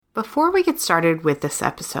Before we get started with this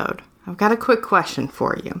episode, I've got a quick question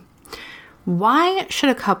for you. Why should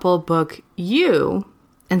a couple book you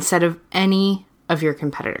instead of any of your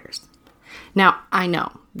competitors? Now, I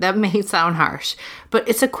know that may sound harsh, but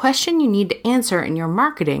it's a question you need to answer in your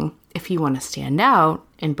marketing if you want to stand out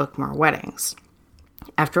and book more weddings.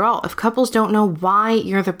 After all, if couples don't know why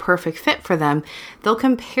you're the perfect fit for them, they'll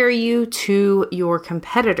compare you to your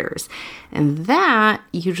competitors, and that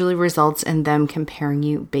usually results in them comparing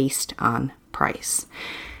you based on price.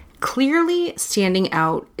 Clearly, standing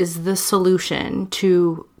out is the solution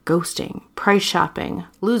to ghosting, price shopping,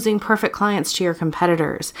 losing perfect clients to your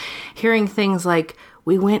competitors, hearing things like,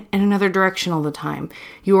 "We went in another direction all the time,"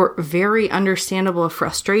 your very understandable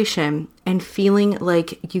frustration, and feeling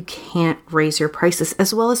like you can't raise your prices,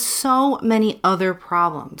 as well as so many other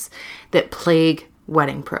problems that plague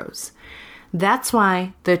wedding pros. That's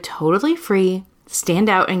why the totally free Stand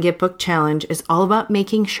Out and Get Booked Challenge is all about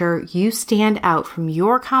making sure you stand out from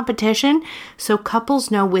your competition so couples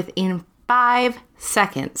know within 5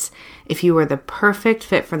 seconds if you are the perfect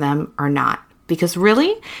fit for them or not. Because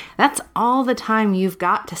really, that's all the time you've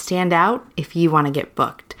got to stand out if you want to get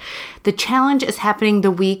booked. The challenge is happening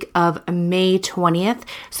the week of May 20th,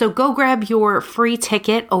 so go grab your free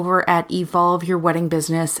ticket over at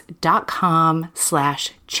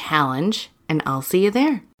evolveyourweddingbusiness.com/challenge, and I'll see you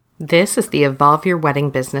there. This is the Evolve Your Wedding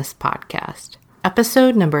Business podcast,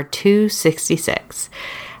 episode number 266,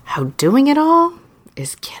 How Doing It All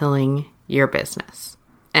is Killing Your Business.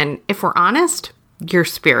 And if we're honest, your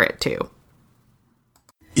spirit too.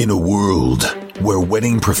 In a world where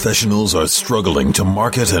wedding professionals are struggling to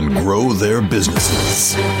market and grow their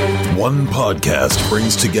businesses, one podcast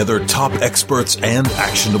brings together top experts and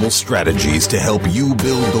actionable strategies to help you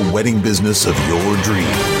build the wedding business of your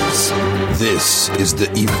dreams. This is the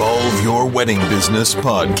Evolve Your Wedding Business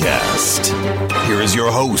podcast. Here is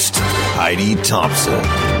your host, Heidi Thompson.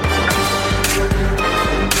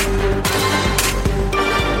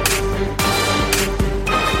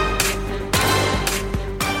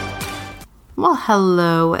 Well,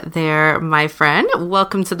 hello there, my friend.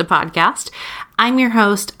 Welcome to the podcast. I'm your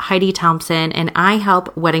host, Heidi Thompson, and I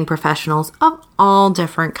help wedding professionals of all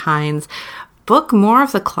different kinds book more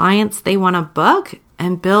of the clients they want to book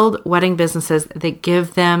and build wedding businesses that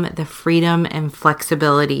give them the freedom and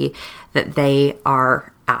flexibility that they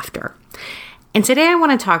are after. And today I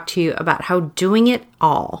want to talk to you about how doing it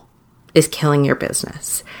all is killing your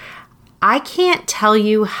business. I can't tell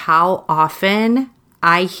you how often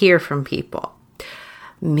I hear from people,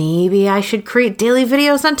 maybe I should create daily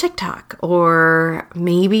videos on TikTok, or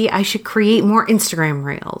maybe I should create more Instagram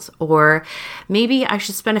reels, or maybe I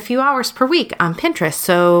should spend a few hours per week on Pinterest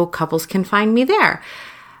so couples can find me there,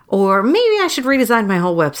 or maybe I should redesign my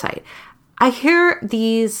whole website. I hear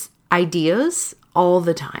these ideas all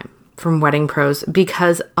the time from wedding pros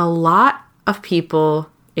because a lot of people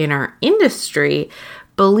in our industry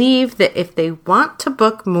believe that if they want to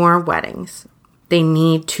book more weddings, they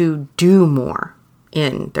need to do more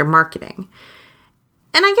in their marketing.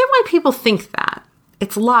 And I get why people think that.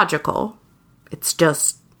 It's logical. It's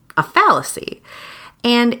just a fallacy.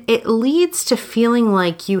 And it leads to feeling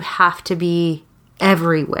like you have to be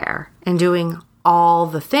everywhere and doing all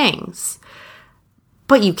the things.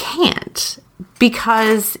 But you can't,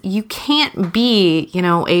 because you can't be,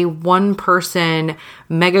 a one-person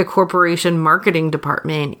mega corporation marketing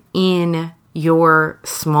department in your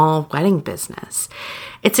small wedding business.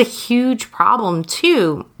 It's a huge problem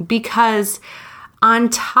too, because on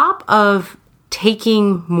top of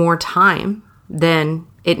taking more time than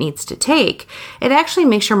it needs to take, it actually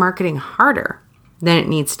makes your marketing harder than it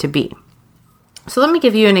needs to be. So let me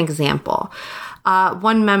give you an example.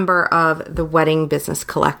 One member of the Wedding Business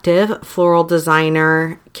Collective, floral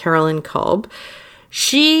designer Carolyn Kolb,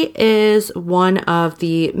 she is one of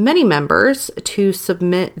the many members to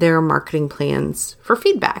submit their marketing plans for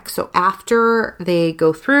feedback. So after they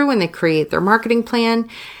go through and they create their marketing plan,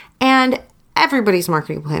 and everybody's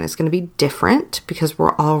marketing plan is going to be different because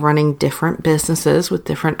we're all running different businesses with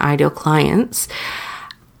different ideal clients,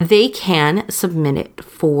 they can submit it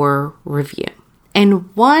for review.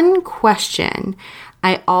 And one question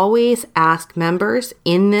I always ask members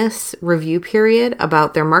in this review period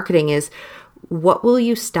about their marketing is, what will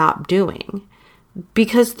you stop doing?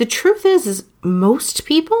 Because the truth is most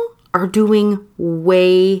people are doing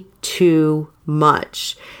way too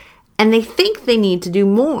much and they think they need to do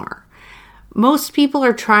more. Most people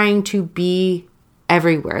are trying to be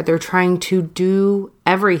everywhere. They're trying to do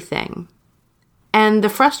everything. And the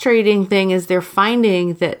frustrating thing is they're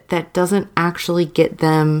finding that that doesn't actually get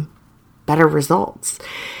them better results.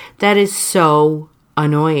 That is so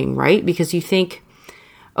annoying, right? Because you think,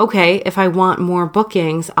 okay, if I want more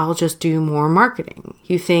bookings, I'll just do more marketing.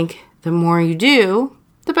 You think the more you do,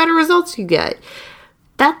 the better results you get.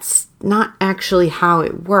 That's not actually how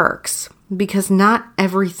it works, because not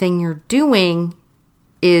everything you're doing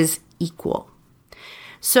is equal.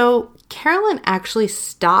 So Carolyn actually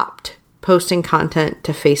stopped posting content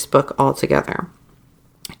to Facebook altogether.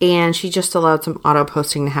 And she just allowed some auto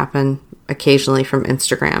posting to happen occasionally from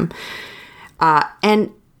Instagram.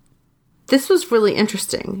 And this was really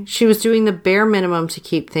interesting. She was doing the bare minimum to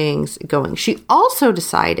keep things going. She also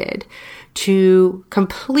decided to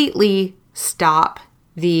completely stop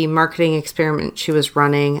the marketing experiment she was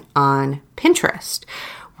running on Pinterest,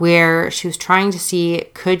 where she was trying to see,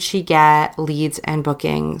 could she get leads and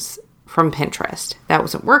bookings from Pinterest? That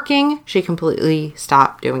wasn't working. She completely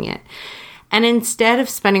stopped doing it. And instead of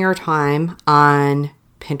spending her time on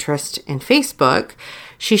Pinterest and Facebook,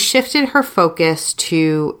 she shifted her focus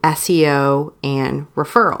to SEO and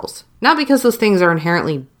referrals. Not because those things are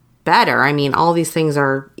inherently better. I mean, all these things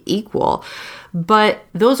are equal, but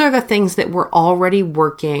those are the things that were already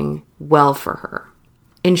working well for her.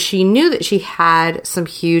 And she knew that she had some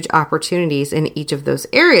huge opportunities in each of those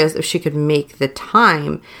areas if she could make the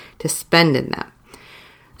time to spend in them.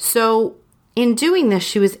 So in doing this,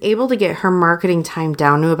 she was able to get her marketing time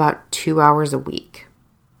down to about 2 hours a week.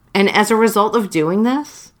 And as a result of doing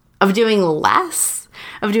this, of doing less,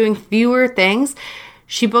 of doing fewer things,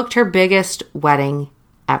 she booked her biggest wedding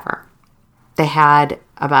ever. They had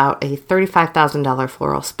about a $35,000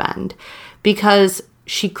 floral spend because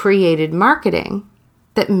she created marketing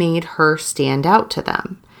that made her stand out to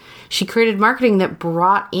them. She created marketing that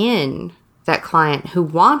brought in that client who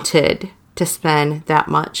wanted to spend that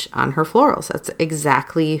much on her florals. That's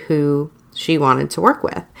exactly who she wanted to work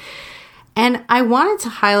with. And I wanted to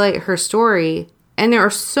highlight her story, and there are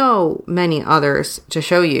so many others to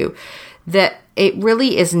show you, that it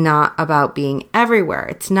really is not about being everywhere.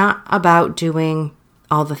 It's not about doing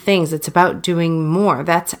all the things. It's about doing more.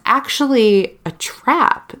 That's actually a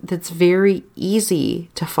trap that's very easy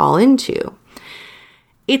to fall into.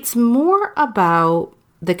 It's more about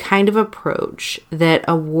the kind of approach that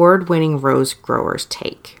award-winning rose growers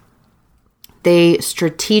take. They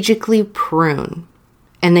strategically prune,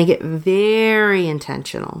 and they get very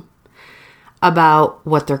intentional about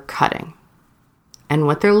what they're cutting and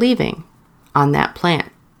what they're leaving on that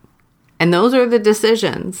plant. And those are the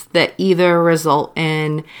decisions that either result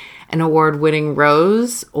in an award-winning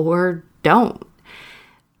rose or don't.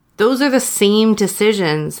 Those are the same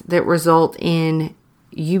decisions that result in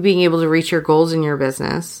you being able to reach your goals in your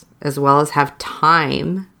business, as well as have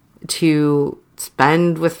time to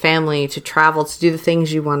spend with family, to travel, to do the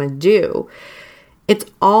things you want to do. It's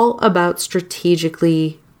all about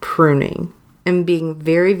strategically pruning and being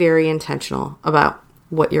very, very intentional about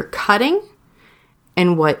what you're cutting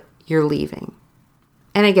and what you're leaving.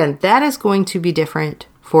 And again, that is going to be different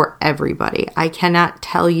for everybody. I cannot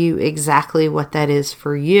tell you exactly what that is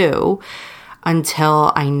for you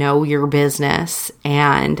until I know your business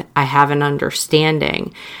and I have an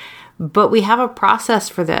understanding. But we have a process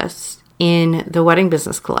for this in the Wedding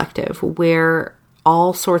Business Collective, where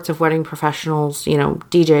all sorts of wedding professionals,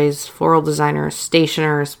 DJs, floral designers,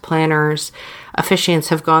 stationers, planners, officiants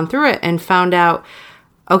have gone through it and found out,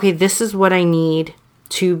 okay, this is what I need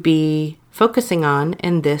to be focusing on,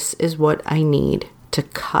 and this is what I need to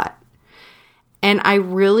cut. And I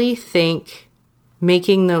really think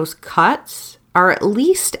making those cuts are at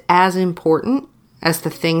least as important as the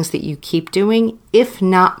things that you keep doing, if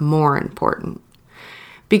not more important.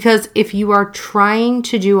 Because if you are trying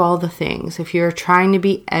to do all the things, if you're trying to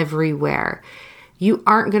be everywhere, you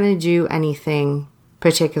aren't going to do anything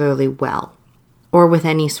particularly well or with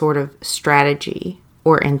any sort of strategy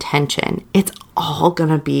or intention. It's all going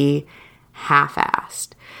to be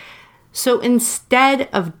half-assed. So instead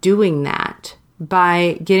of doing that,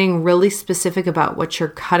 by getting really specific about what you're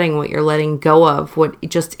cutting, what you're letting go of, what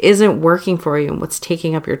just isn't working for you and what's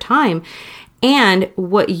taking up your time, and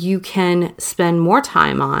what you can spend more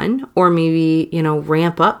time on, or maybe,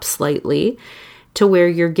 ramp up slightly to where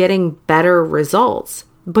you're getting better results,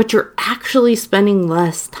 but you're actually spending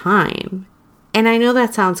less time. And I know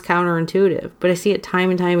that sounds counterintuitive, but I see it time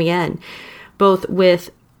and time again, both with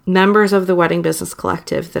members of the Wedding Business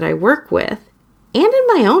Collective that I work with and in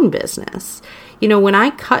my own business. When I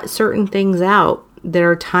cut certain things out that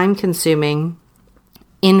are time consuming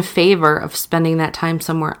in favor of spending that time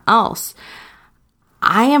somewhere else,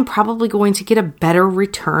 I am probably going to get a better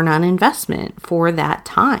return on investment for that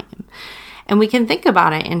time. And we can think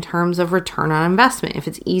about it in terms of return on investment. If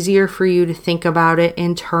it's easier for you to think about it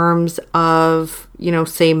in terms of,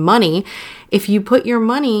 say money, if you put your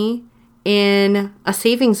money in a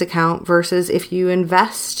savings account versus if you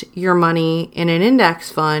invest your money in an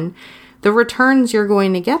index fund, the returns you're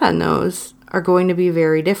going to get on those are going to be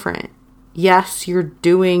very different. Yes, you're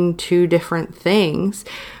doing two different things,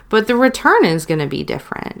 but the return is going to be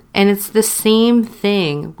different. And it's the same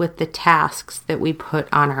thing with the tasks that we put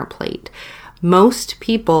on our plate. Most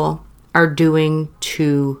people are doing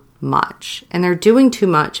too much. And they're doing too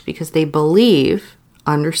much because they believe,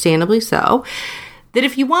 understandably so, that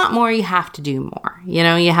if you want more, you have to do more. You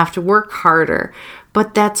know, you have to work harder.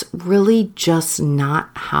 But that's really just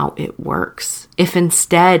not how it works. If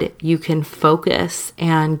instead you can focus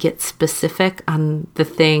and get specific on the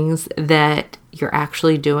things that you're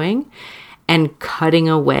actually doing and cutting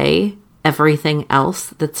away everything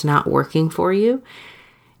else that's not working for you,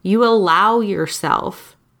 you allow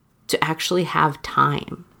yourself to actually have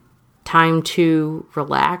time to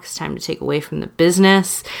relax, time to take away from the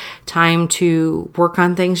business, time to work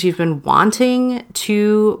on things you've been wanting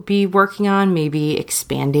to be working on, maybe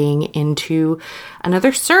expanding into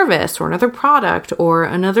another service or another product or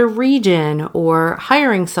another region, or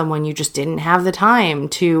hiring someone you just didn't have the time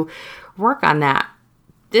to work on that.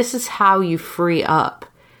 This is how you free up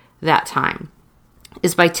that time,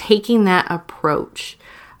 is by taking that approach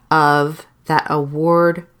of that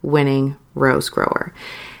award-winning rose grower.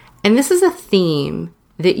 And this is a theme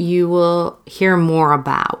that you will hear more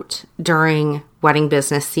about during Wedding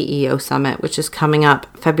Business CEO Summit, which is coming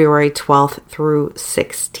up February 12th through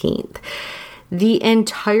 16th. The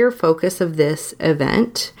entire focus of this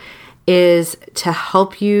event is to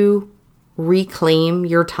help you reclaim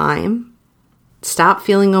your time, stop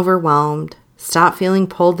feeling overwhelmed, stop feeling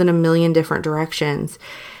pulled in a million different directions,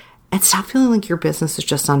 and stop feeling like your business is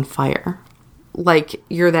just on fire. Like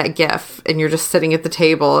you're that GIF and you're just sitting at the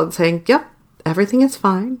table and saying, yep, everything is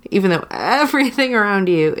fine, even though everything around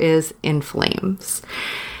you is in flames.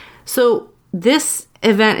 So this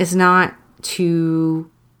event is not to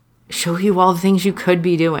show you all the things you could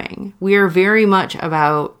be doing. We are very much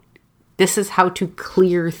about, this is how to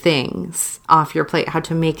clear things off your plate, how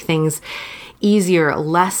to make things easier,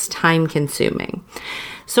 less time consuming.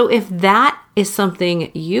 So if that is something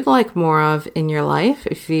you'd like more of in your life,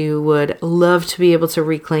 if you would love to be able to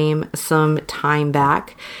reclaim some time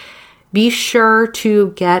back, be sure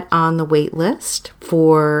to get on the wait list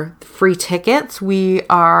for free tickets. We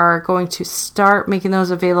are going to start making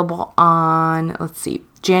those available on,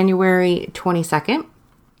 January 22nd.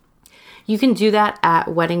 You can do that at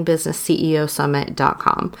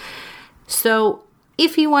weddingbusinessceosummit.com. So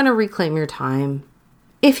if you want to reclaim your time,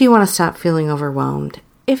 if you want to stop feeling overwhelmed,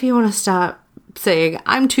 if you want to stop saying,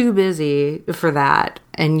 I'm too busy for that,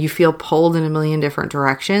 and you feel pulled in a million different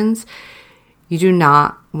directions, you do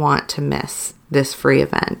not want to miss this free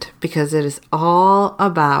event, because it is all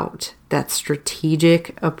about that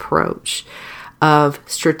strategic approach of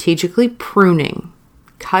strategically pruning,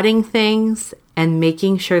 cutting things, and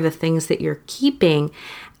making sure the things that you're keeping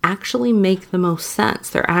actually make the most sense.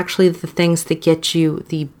 They're actually the things that get you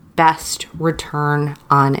the best return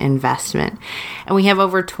on investment. And we have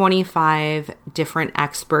over 25 different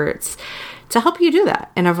experts to help you do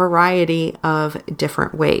that in a variety of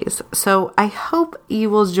different ways. So I hope you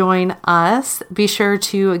will join us. Be sure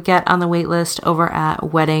to get on the wait list over at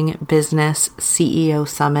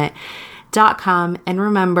weddingbusinessceosummit.com. And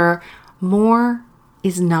remember, more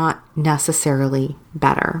is not necessarily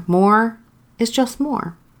better. More is just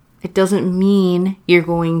more. It doesn't mean you're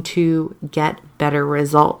going to get better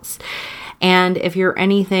results. And if you're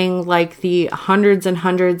anything like the hundreds and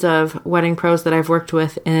hundreds of wedding pros that I've worked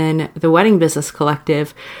with in the Wedding Business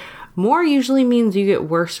Collective, more usually means you get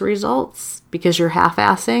worse results because you're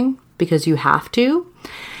half-assing, because you have to.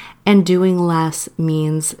 And doing less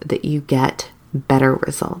means that you get better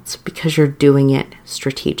results because you're doing it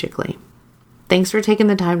strategically. Thanks for taking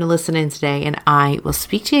the time to listen in today, and I will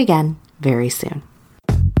speak to you again very soon.